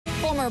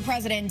Former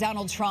President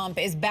Donald Trump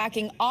is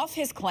backing off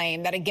his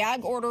claim that a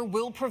gag order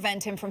will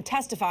prevent him from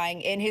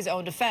testifying in his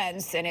own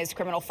defense in his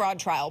criminal fraud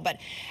trial. But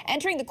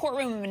entering the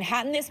courtroom in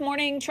Manhattan this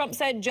morning, Trump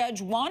said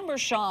Judge Juan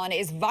Merchan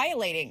is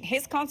violating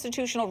his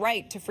constitutional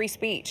right to free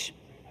speech.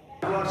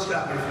 It won't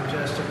stop me from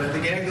testifying.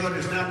 The gag order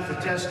is not for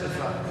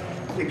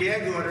testifying. The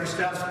gag order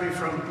stops me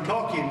from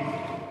talking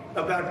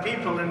about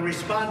people and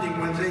responding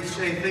when they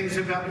say things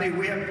about me.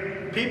 We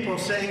have people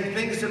saying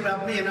things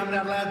about me, and I'm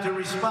not allowed to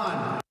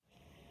respond.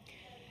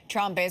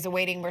 Trump is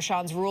awaiting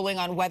Merchan's ruling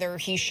on whether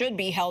he should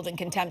be held in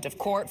contempt of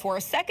court for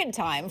a second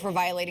time for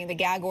violating the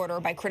gag order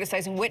by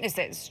criticizing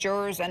witnesses,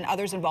 jurors, and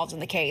others involved in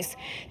the case.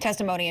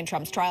 Testimony in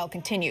Trump's trial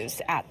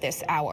continues at this hour.